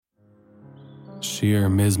Shir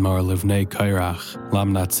mizmor livnei kairach,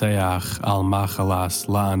 lamnatseach al machalas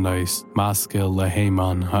la'anois, maskil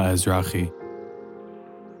leheman ha'ezrachi.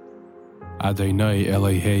 Adonai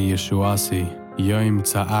Elohei Yeshuasi, yom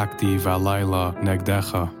tza'akti v'alayla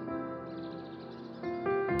negdecha.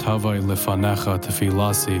 Tavoi lefanecha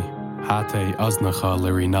tefilasi, hate aznacha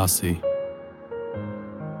lirinasi.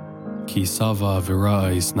 Ki sava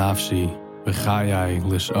v'ra'is nafshi, v'chayai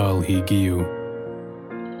lish'al higiu.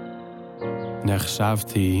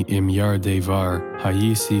 Nechshavti im yardevar,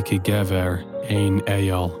 hayisi kigever ein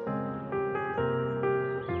eyal.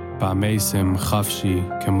 Bamesim chafshi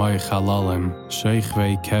kemay chalalim,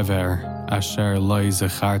 sheichvei kever, asher loi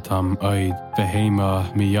zechartam oid,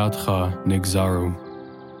 vehema miyadcha nigzaru.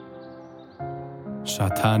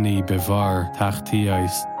 Shatani bevar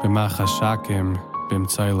tachtiyais, b'machashakim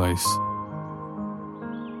b'mtzailis.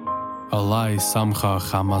 Alai samcha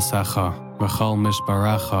chamasecha, v'chal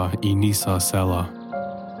mishbaracha inisa sela.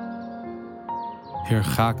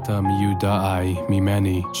 Hirchakta miyudai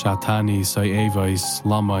mimeni, shatani sayevais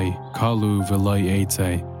lamai, kalu v'loi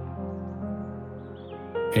eitze.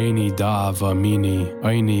 Eini da'ava mini,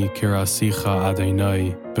 eini kirasicha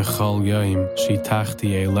Adonai, b'chal yoim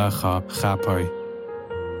shitachti elecha chapai.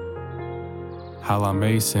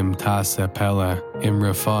 Halamesim tase pele, im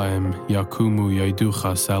refaim yakumu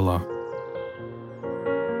yaiducha sela.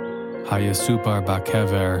 Hayasupar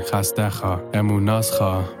bakever chasdecha,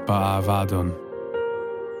 emunascha ba'avadon.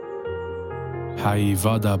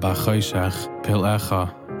 Hayivada b'choshech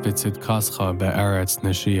pilecha, v'tzidkascha be'eretz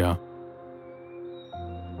neshia.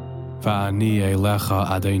 Va'ani elecha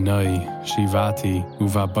Adonai, shivati,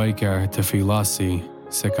 uvabayker tefilasi,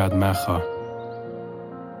 sekadmecha.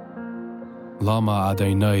 Lama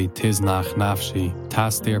Adonai tiznach nafshi,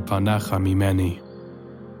 tastir panecha mimeni.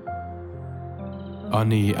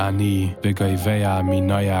 Ani v'gayvea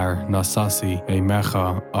minayar nasasi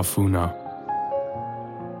eimecha afuna.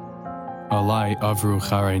 Alai avru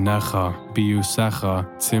chareinecha biusecha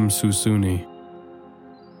tzimsusuni.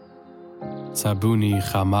 Tzabuni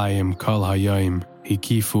chamayim kol hayom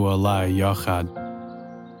hikifu alai yachad.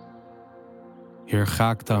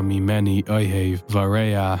 Hirchakta mimeni oihev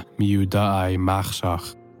vareya miudai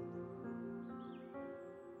machshach.